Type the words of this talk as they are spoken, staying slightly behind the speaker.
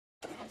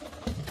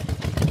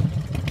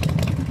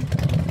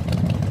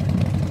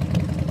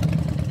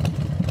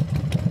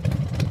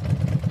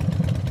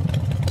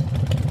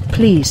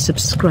Please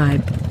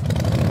subscribe.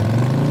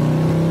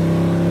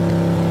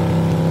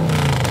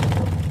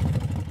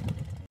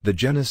 The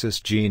Genesis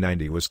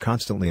G90 was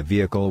constantly a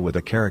vehicle with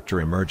a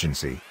character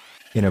emergency.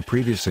 In a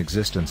previous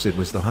existence it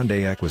was the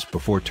Hyundai Equus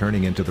before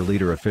turning into the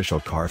leader official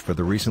car for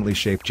the recently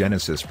shaped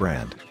Genesis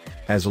brand.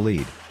 As a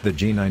lead, the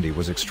G90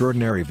 was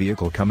extraordinary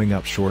vehicle coming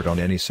up short on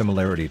any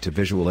similarity to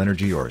visual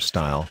energy or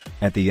style.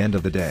 At the end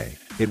of the day,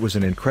 it was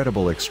an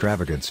incredible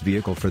extravagance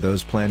vehicle for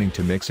those planning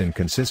to mix in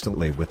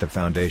consistently with the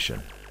foundation.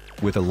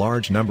 With a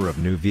large number of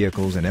new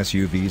vehicles and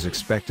SUVs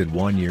expected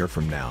 1 year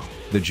from now,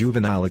 the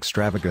juvenile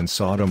extravagance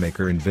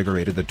automaker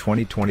invigorated the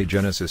 2020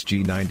 Genesis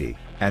G90,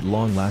 at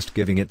long last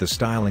giving it the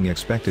styling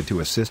expected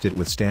to assist it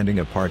with standing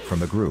apart from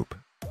the group.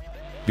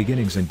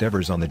 Beginnings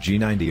endeavors on the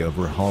G90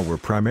 overhaul were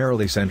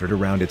primarily centered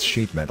around its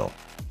sheet metal.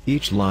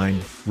 Each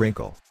line,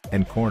 wrinkle,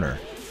 and corner,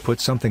 put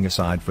something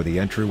aside for the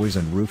entryways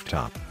and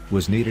rooftop,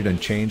 was needed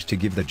and changed to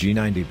give the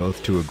G90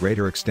 both to a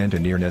greater extent a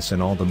nearness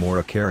and all the more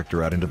a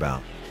character out and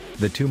about.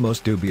 The two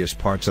most dubious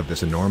parts of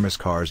this enormous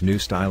car's new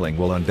styling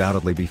will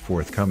undoubtedly be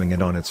forthcoming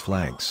and on its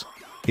flanks.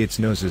 Its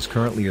nose is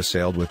currently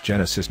assailed with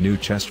Genesis' new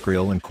chest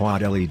grille and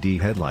quad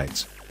LED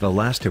headlights, the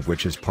last of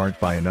which is part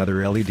by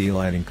another LED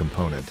lighting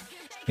component.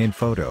 In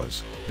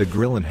photos, the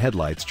grille and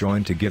headlights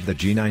join to give the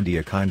G90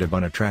 a kind of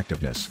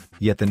unattractiveness,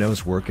 yet the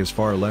nose work is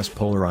far less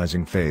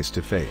polarizing face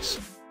to face.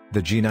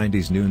 The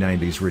G90's new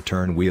 90s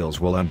return wheels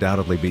will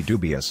undoubtedly be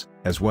dubious,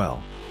 as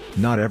well.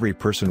 Not every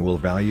person will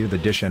value the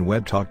dish and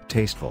web talk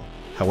tasteful.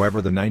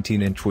 However, the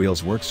 19-inch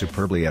wheels work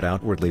superbly at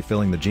outwardly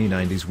filling the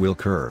G90's wheel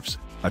curves,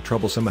 a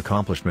troublesome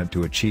accomplishment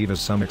to achieve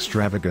as some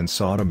extravagance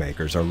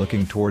automakers are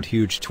looking toward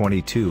huge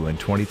 22 and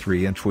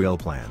 23-inch wheel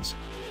plans.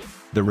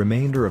 The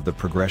remainder of the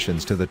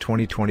progressions to the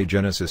 2020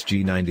 Genesis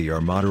G90 are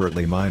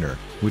moderately minor,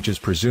 which is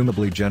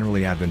presumably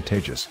generally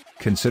advantageous,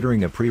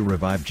 considering a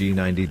pre-revived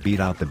G90 beat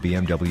out the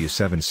BMW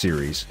 7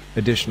 Series,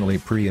 additionally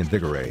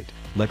pre-invigorate,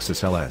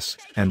 Lexus LS,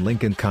 and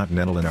Lincoln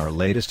Continental in our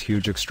latest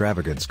huge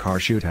extravagance car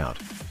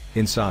shootout.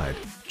 Inside,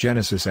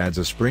 Genesis adds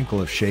a sprinkle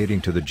of shading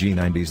to the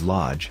G90's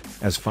lodge,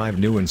 as 5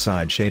 new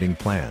inside shading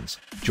plans,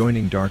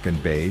 joining dark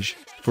and beige,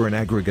 for an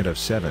aggregate of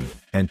 7,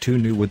 and 2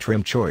 new wood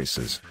trim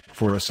choices,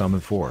 for a sum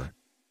of 4.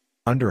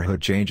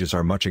 Underhood changes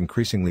are much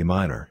increasingly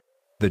minor.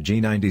 The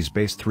G90's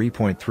base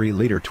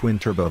 3.3-liter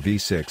twin-turbo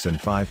V6 and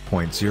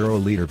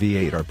 5.0-liter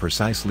V8 are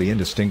precisely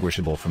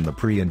indistinguishable from the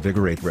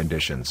pre-invigorate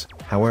renditions,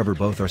 however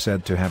both are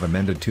said to have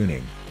amended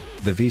tuning.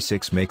 The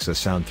V6 makes a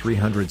sound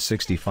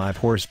 365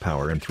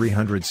 horsepower and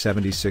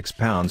 376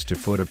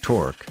 pounds-to-foot of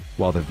torque,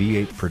 while the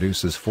V8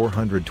 produces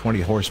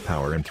 420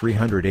 horsepower and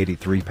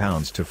 383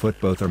 pounds-to-foot.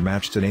 Both are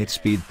matched and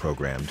 8-speed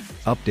programmed,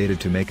 updated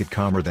to make it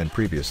calmer than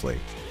previously.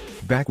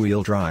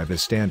 Back-wheel drive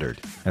is standard,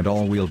 and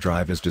all-wheel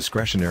drive is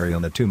discretionary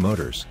on the two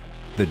motors.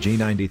 The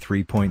G90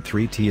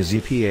 3.3T is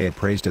EPA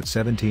appraised at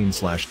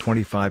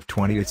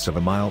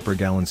 17/25/28 miles per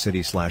gallon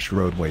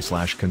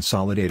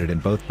city/roadway/consolidated in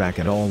both back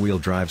and all-wheel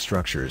drive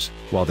structures,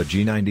 while the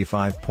G90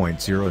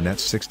 5.0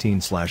 nets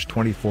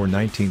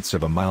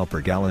 16/24/19 miles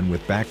per gallon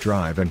with back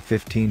drive and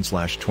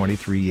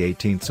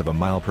 15/23/18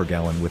 miles per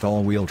gallon with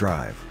all-wheel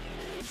drive.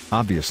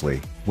 Obviously,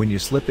 when you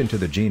slip into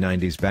the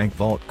G90's bank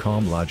vault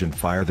calm lodge and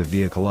fire the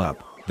vehicle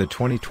up, the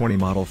 2020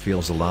 model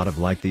feels a lot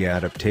like the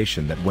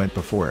adaptation that went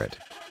before it.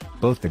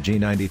 Both the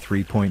G90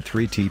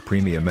 3.3T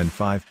Premium and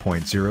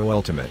 5.0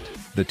 Ultimate,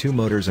 the two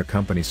motors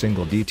accompany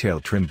single detail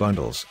trim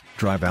bundles,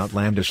 drive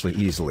outlandishly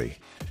easily.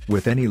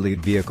 With any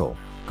lead vehicle,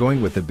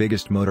 going with the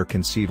biggest motor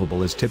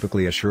conceivable is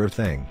typically a sure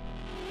thing.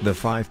 The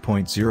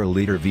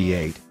 5.0-liter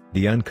V8,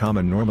 the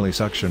uncommon normally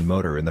suction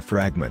motor in the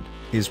Fragment,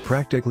 is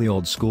practically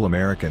old-school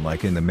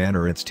American-like in the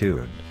manner it's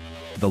tuned.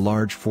 The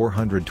large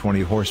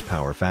 420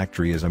 horsepower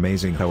factory is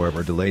amazing,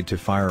 however delayed to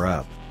fire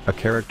up, a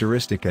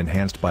characteristic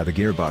enhanced by the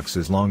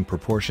gearbox's long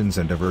proportions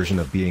and aversion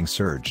of being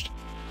surged.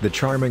 The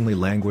charmingly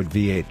languid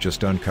V8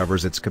 just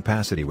uncovers its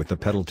capacity with the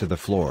pedal to the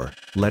floor,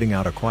 letting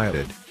out a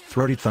quieted,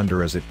 throaty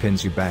thunder as it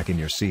pins you back in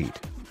your seat.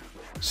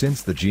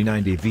 Since the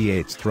G90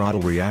 V8's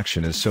throttle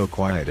reaction is so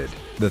quieted,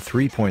 the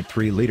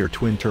 3.3-liter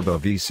twin-turbo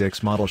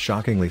V6 model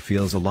shockingly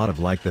feels a lot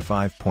like the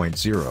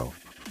 5.0.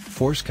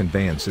 Force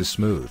conveyance is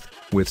smooth,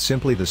 with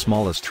simply the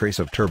smallest trace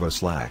of turbo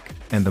slack,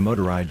 and the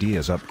motor ID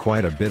is up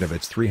quite a bit of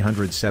its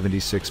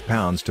 376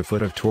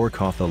 pounds-to-foot of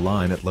torque off the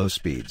line at low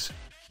speeds.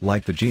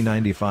 Like the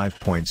G90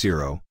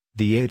 5.0,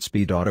 the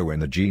 8-speed auto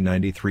in the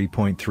G90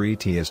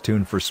 3.3T is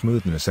tuned for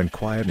smoothness and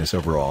quietness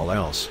over all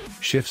else,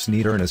 shifts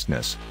need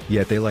earnestness,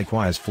 yet they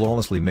likewise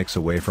flawlessly mix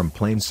away from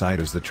plain sight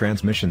as the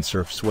transmission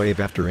surfs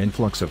wave after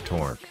influx of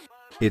torque.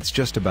 It's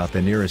just about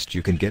the nearest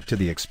you can get to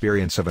the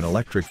experience of an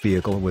electric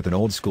vehicle with an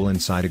old-school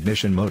inside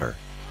ignition motor.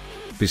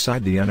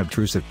 Beside the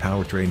unobtrusive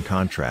powertrain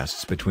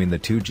contrasts between the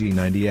two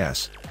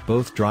G90s,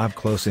 both drive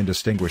close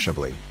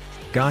indistinguishably.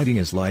 Guiding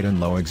is light and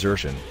low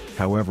exertion,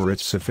 however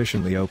it's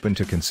sufficiently open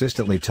to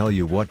consistently tell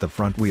you what the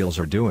front wheels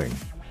are doing.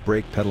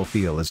 Brake pedal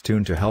feel is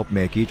tuned to help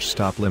make each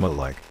stop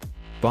limo-like.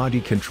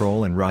 Body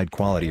control and ride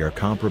quality are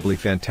comparably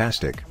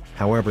fantastic,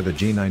 however the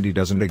G90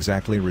 doesn't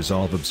exactly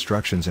resolve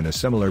obstructions in a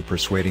similar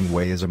persuading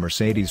way as a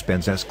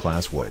Mercedes-Benz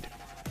S-Class would.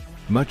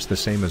 Much the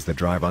same as the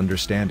drive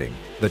understanding,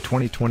 the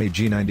 2020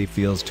 G90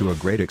 feels to a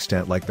great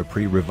extent like the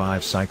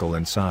pre-revive cycle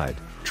inside,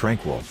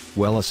 tranquil,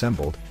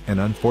 well-assembled, and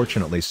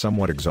unfortunately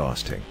somewhat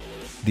exhausting.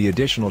 The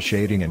additional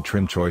shading and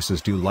trim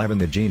choices do liven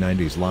the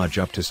G90's lodge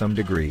up to some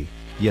degree,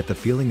 yet the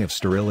feeling of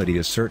sterility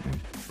is certain,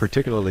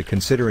 particularly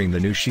considering the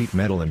new sheet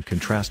metal and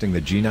contrasting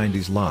the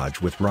G90's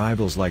lodge with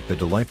rivals like the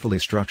delightfully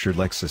structured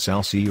Lexus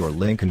LC or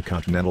Lincoln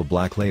Continental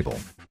Black Label.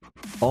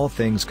 All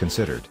things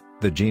considered,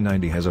 the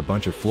G90 has a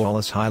bunch of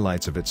flawless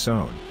highlights of its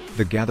own,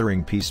 the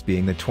gathering piece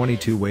being the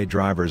 22-way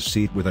driver's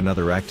seat with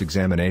another act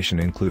examination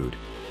include.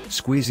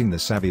 Squeezing the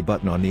savvy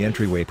button on the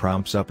entryway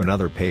prompts up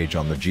another page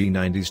on the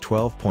G90's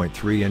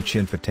 12.3-inch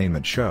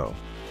infotainment show.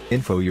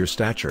 Info your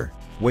stature,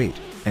 weight,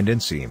 and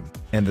inseam,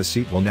 and the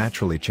seat will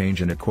naturally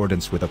change in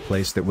accordance with a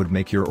place that would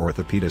make your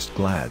orthopedist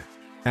glad.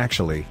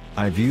 Actually,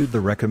 I viewed the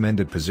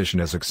recommended position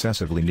as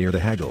excessively near the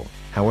haggle,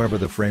 however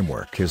the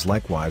framework is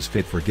likewise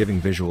fit for giving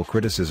visual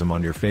criticism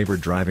on your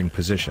favored driving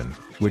position,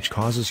 which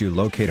causes you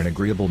locate an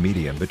agreeable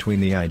medium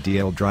between the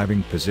ideal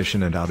driving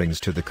position and outings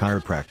to the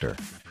chiropractor.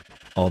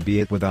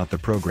 Albeit without the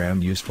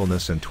program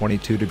usefulness and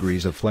 22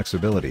 degrees of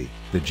flexibility,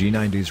 the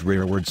G90's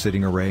rearward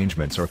sitting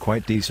arrangements are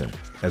quite decent,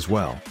 as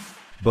well.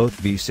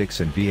 Both V6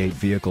 and V8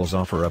 vehicles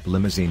offer up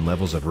limousine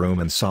levels of room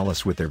and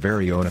solace with their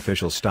very own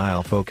official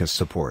style focus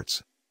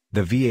supports.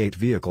 The V8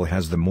 vehicle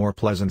has the more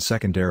pleasant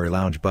secondary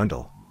lounge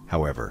bundle,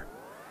 however.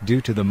 Due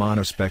to the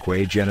monospec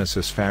way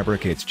Genesis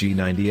fabricates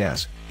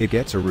G90s, it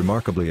gets a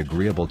remarkably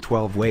agreeable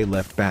 12-way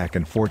left back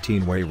and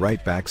 14-way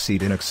right back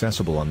seat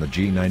inaccessible on the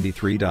G90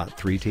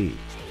 3.3T.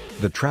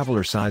 The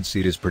traveler side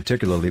seat is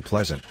particularly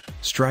pleasant,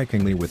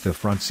 strikingly with the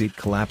front seat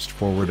collapsed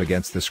forward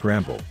against the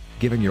scramble,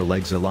 giving your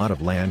legs a lot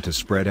of land to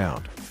spread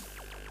out.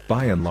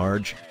 By and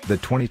large, the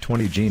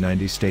 2020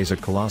 G90 stays a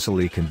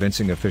colossally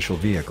convincing official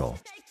vehicle.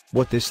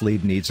 What this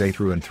lead needs a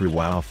through-and-through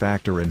wow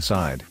factor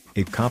inside,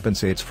 it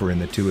compensates for in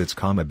the to its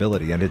calm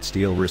ability and its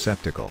steel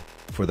receptacle.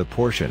 For the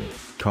portion,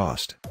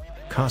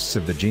 costs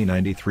of the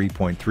G90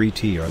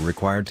 3.3T are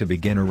required to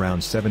begin around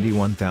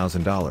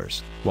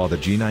 $71,000, while the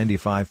G90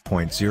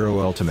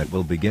 5.0 Ultimate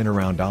will begin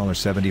around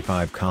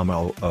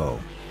 $75,000.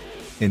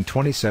 In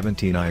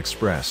 2017 I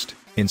expressed,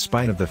 in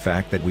spite of the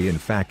fact that we in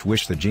fact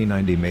wish the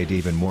G90 made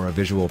even more a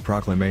visual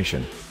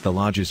proclamation, the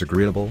lodge is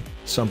agreeable,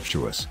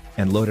 sumptuous,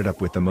 and loaded up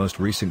with the most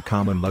recent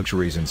common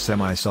luxuries and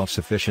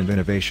semi-self-sufficient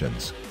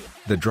innovations.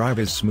 The drive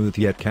is smooth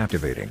yet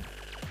captivating.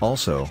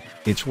 Also,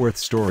 its worth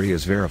story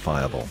is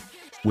verifiable.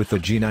 With the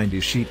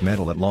G90 sheet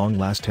metal at long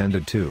last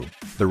tended to,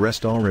 the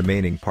rest all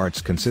remaining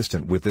parts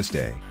consistent with this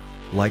day.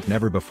 Like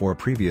never before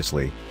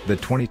previously, the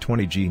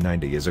 2020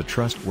 G90 is a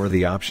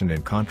trustworthy option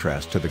in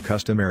contrast to the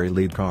customary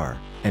lead car,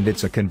 and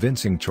it's a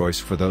convincing choice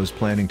for those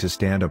planning to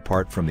stand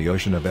apart from the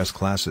ocean of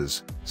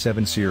S-Classes,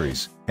 7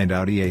 Series, and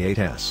Audi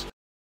A8s.